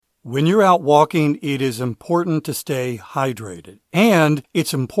When you're out walking, it is important to stay hydrated. And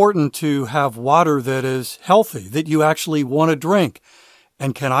it's important to have water that is healthy, that you actually want to drink.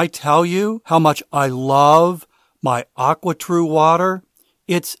 And can I tell you how much I love my AquaTrue water?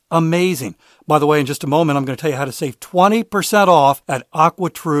 It's amazing. By the way, in just a moment, I'm going to tell you how to save 20% off at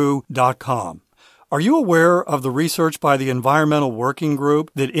aquatrue.com. Are you aware of the research by the Environmental Working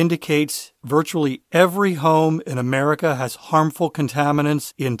Group that indicates virtually every home in America has harmful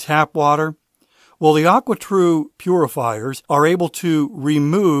contaminants in tap water? Well, the AquaTrue purifiers are able to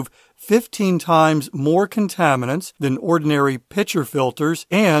remove 15 times more contaminants than ordinary pitcher filters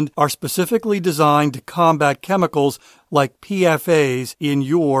and are specifically designed to combat chemicals like PFAS in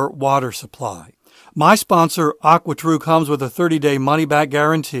your water supply. My sponsor, AquaTrue, comes with a 30-day money-back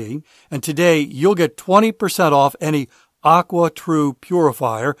guarantee, and today you'll get 20% off any AquaTrue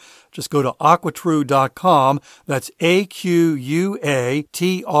purifier. Just go to aquatrue.com. That's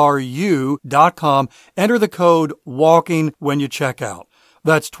AQUATRU.com. Enter the code WALKING when you check out.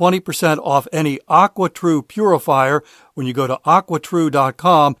 That's 20% off any AquaTrue purifier when you go to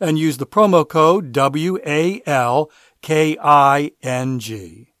aquatrue.com and use the promo code WALKING.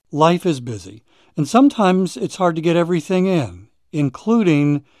 Life is busy, and sometimes it's hard to get everything in,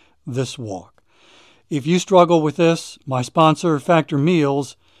 including this walk. If you struggle with this, my sponsor, Factor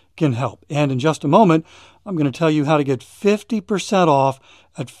Meals, can help. And in just a moment, I'm going to tell you how to get 50% off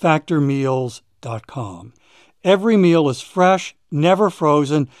at factormeals.com. Every meal is fresh, never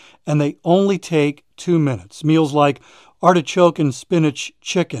frozen, and they only take 2 minutes. Meals like artichoke and spinach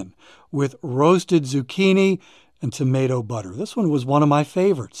chicken with roasted zucchini and tomato butter. This one was one of my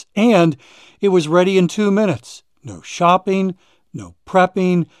favorites. And it was ready in 2 minutes. No shopping, no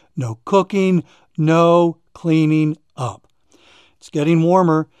prepping, no cooking, no cleaning up. It's getting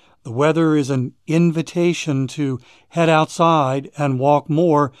warmer. The weather is an invitation to head outside and walk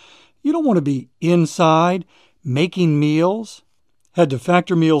more. You don't want to be inside making meals. Head to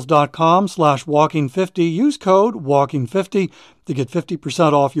factormeals.com/walking50. Use code WALKING50 to get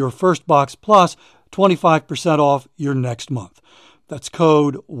 50% off your first box plus 25% off your next month. That's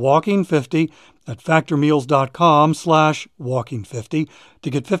code WALKING50 at factormeals.com/walking50 to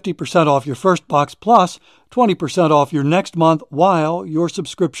get 50% off your first box plus 20% off your next month while your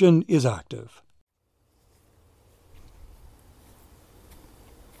subscription is active.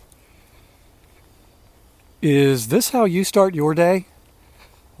 Is this how you start your day?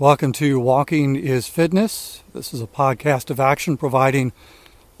 Welcome to Walking is Fitness. This is a podcast of action providing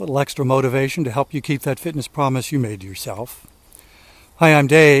a little extra motivation to help you keep that fitness promise you made to yourself. Hi, I'm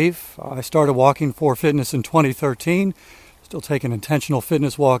Dave. I started Walking for Fitness in 2013. Still take an intentional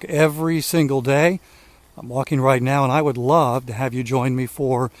fitness walk every single day. I'm walking right now, and I would love to have you join me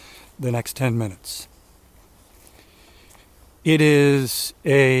for the next 10 minutes. It is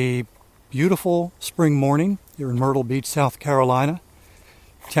a beautiful spring morning here in Myrtle Beach, South Carolina.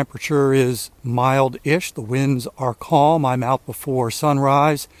 Temperature is mild-ish. The winds are calm. I'm out before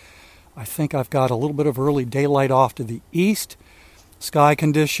sunrise. I think I've got a little bit of early daylight off to the east. Sky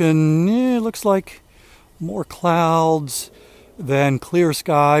condition, it looks like more clouds than clear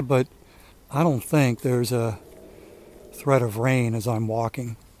sky, but I don't think there's a threat of rain as I'm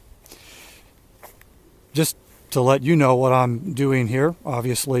walking. Just to let you know what I'm doing here,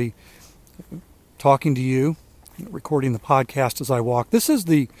 obviously talking to you, recording the podcast as I walk. This is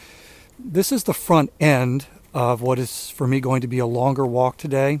the front end of what is for me going to be a longer walk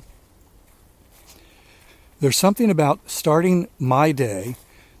today. There's something about starting my day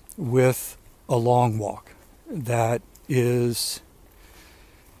with a long walk that is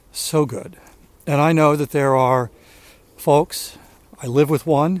so good. And I know that there are folks, I live with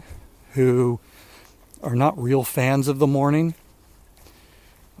one, who are not real fans of the morning.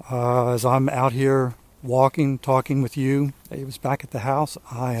 As I'm out here walking, talking with you, Dave is back at the house.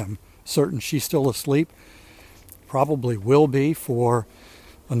 I am certain she's still asleep. Probably will be for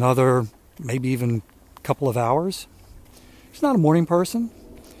another, maybe even couple of hours. She's not a morning person,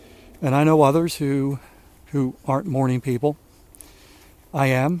 and I know others who aren't morning people. I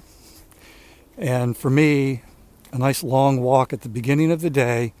am, and for me, a nice long walk at the beginning of the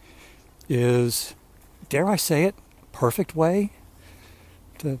day is, dare I say it, perfect way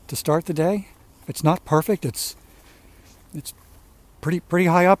to start the day. If it's not perfect, it's pretty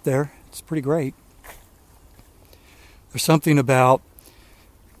high up there. It's pretty great. There's something about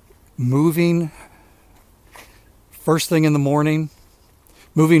moving first thing in the morning,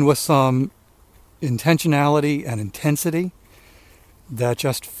 moving with some intentionality and intensity that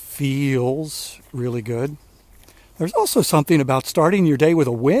just feels really good. There's also something about starting your day with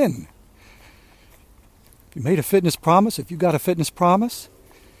a win. If you made a fitness promise, if you got a fitness promise,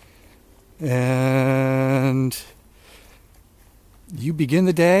 and you begin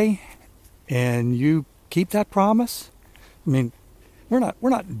the day and you keep that promise. I mean, we're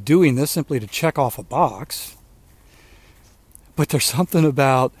not doing this simply to check off a box, but there's something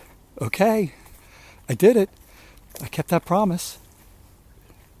about, okay, I did it. I kept that promise.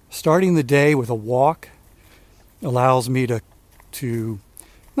 Starting the day with a walk allows me to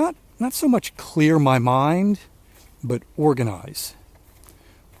not so much clear my mind, but organize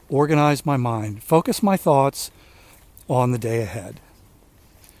my mind, focus my thoughts on the day ahead.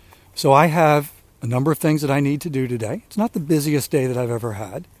 So I have a number of things that I need to do today. It's not the busiest day that I've ever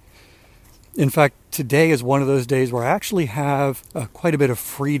had. In fact, today is one of those days where I actually have quite a bit of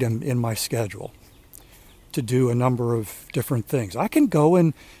freedom in my schedule to do a number of different things. I can go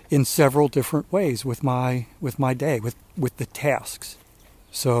in several different ways with my day, with the tasks.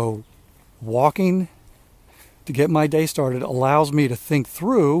 So walking to get my day started allows me to think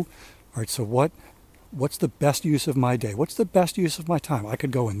through, all right, so what's the best use of my day? What's the best use of my time? I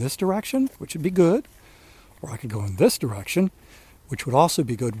could go in this direction, which would be good, or I could go in this direction, which would also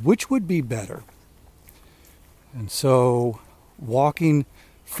be good. Which would be better? And so walking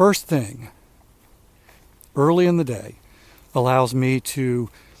first thing, early in the day, allows me to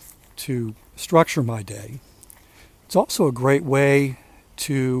structure my day. It's also a great way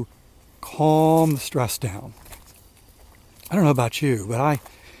to calm the stress down. I don't know about you, but I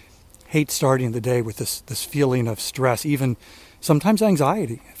hate starting the day with this feeling of stress, even sometimes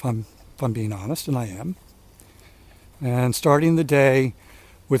anxiety, if I'm being honest, and I am. And starting the day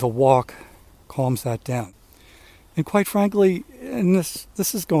with a walk calms that down. And quite frankly, and this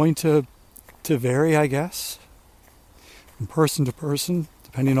is going to vary, I guess, from person to person,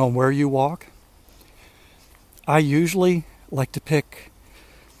 depending on where you walk. I usually like to pick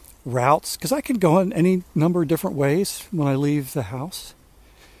routes, because I can go in any number of different ways when I leave the house.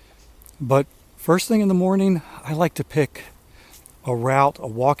 But first thing in the morning, I like to pick a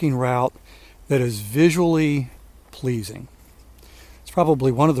walking route that is visually pleasing. It's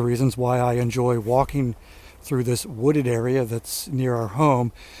probably one of the reasons why I enjoy walking through this wooded area that's near our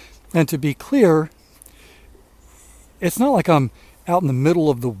home. And to be clear, it's not like I'm out in the middle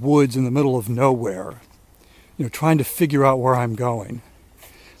of the woods in the middle of nowhere, trying to figure out where I'm going.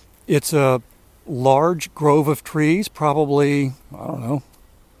 It's a large grove of trees, probably,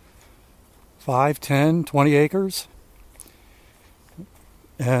 5, 10, 20 acres.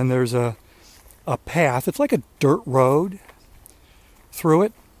 And there's a path. It's like a dirt road through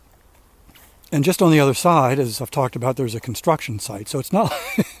it. And just on the other side, as I've talked about, there's a construction site. So it's not,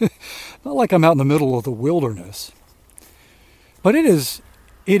 not like I'm out in the middle of the wilderness. But it is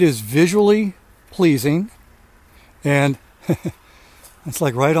visually pleasing. And it's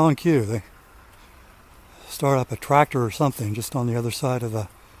like right on cue. They start up a tractor or something just on the other side of the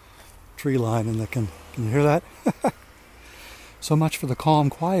tree line. And can you hear that? So much for the calm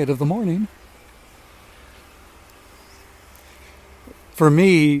quiet of the morning. For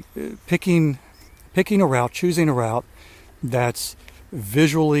me, picking a route, choosing a route that's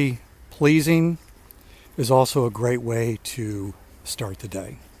visually pleasing is also a great way to start the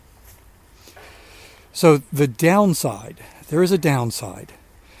day. So there is a downside.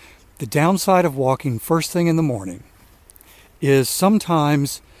 The downside of walking first thing in the morning is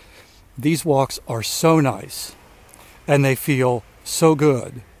sometimes these walks are so nice and they feel so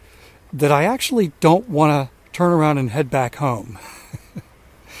good that I actually don't want to turn around and head back home.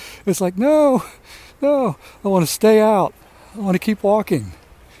 It's like, no, I want to stay out. I want to keep walking.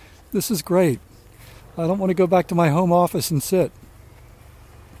 This is great. I don't want to go back to my home office and sit.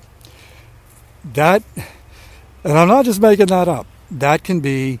 That, and I'm not just making that up, that can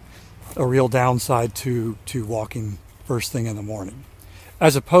be a real downside to walking first thing in the morning,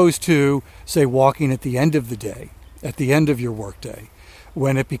 as opposed to, say, walking at the end of the day, at the end of your workday,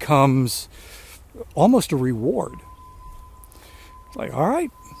 when it becomes almost a reward. It's like, all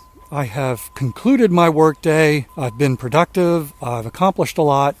right, I have concluded my workday, I've been productive, I've accomplished a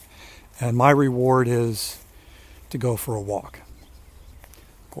lot, and my reward is to go for a walk.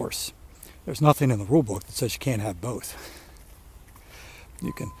 Of course, there's nothing in the rule book that says you can't have both.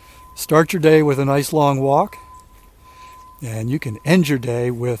 You can start your day with a nice long walk, and you can end your day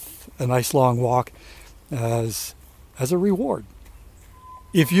with a nice long walk as a reward.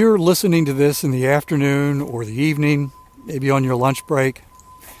 If you're listening to this in the afternoon or the evening, maybe on your lunch break,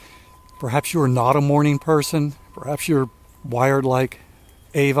 perhaps you're not a morning person, perhaps you're wired like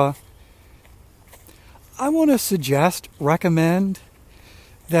Ava, I want to recommend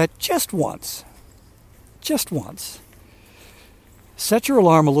that just once, set your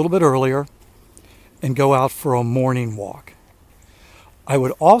alarm a little bit earlier and go out for a morning walk. I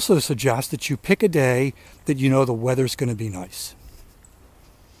would also suggest that you pick a day that you know the weather's going to be nice,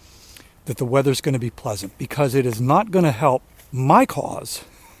 that the weather's going to be pleasant, because it is not going to help my cause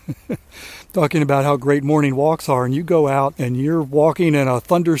talking about how great morning walks are, and you go out and you're walking in a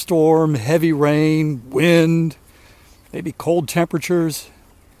thunderstorm, heavy rain, wind, maybe cold temperatures.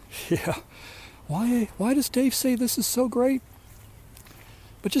 Yeah. Why does Dave say this is so great?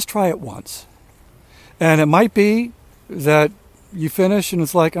 But just try it once. And it might be that you finish and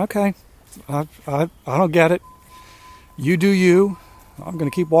it's like, okay, I don't get it. You do you. I'm going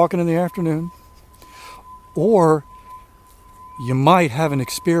to keep walking in the afternoon. Or you might have an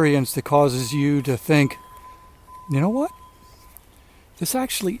experience that causes you to think, you know what? This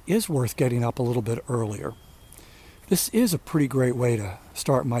actually is worth getting up a little bit earlier. This is a pretty great way to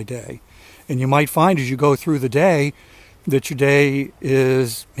start my day. And you might find as you go through the day that your day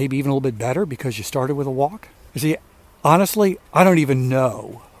is maybe even a little bit better because you started with a walk. You see, honestly, I don't even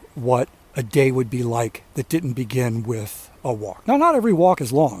know what a day would be like that didn't begin with a walk. Now, not every walk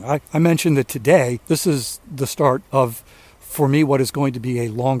is long. I mentioned that today, this is the start of, for me, what is going to be a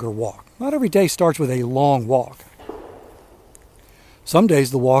longer walk. Not every day starts with a long walk. Some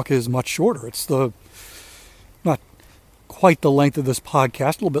days the walk is much shorter. It's not quite the length of this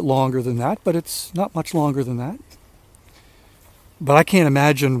podcast, a little bit longer than that, but it's not much longer than that. But I can't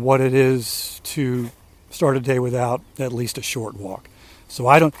imagine what it is to start a day without at least a short walk. So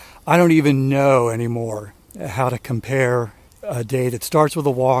I don't even know anymore how to compare a day that starts with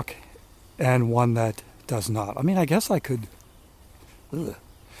a walk and one that does not. I mean, I guess I could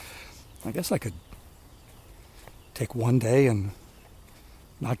take one day and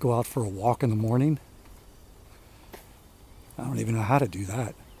not go out for a walk in the morning. I don't even know how to do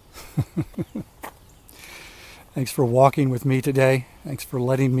that. Thanks for walking with me today. Thanks for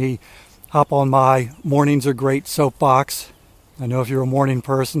letting me hop on my mornings are great soapbox. I know if you're a morning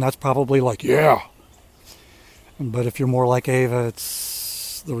person, that's probably like, yeah. But if you're more like Ava,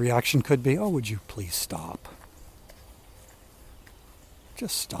 the reaction could be, oh, would you please stop?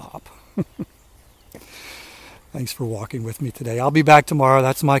 Just stop. Thanks for walking with me today. I'll be back tomorrow.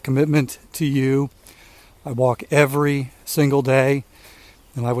 That's my commitment to you. I walk every single day,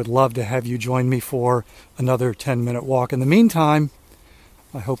 and I would love to have you join me for another 10-minute walk. In the meantime,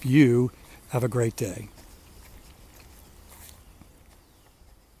 I hope you have a great day.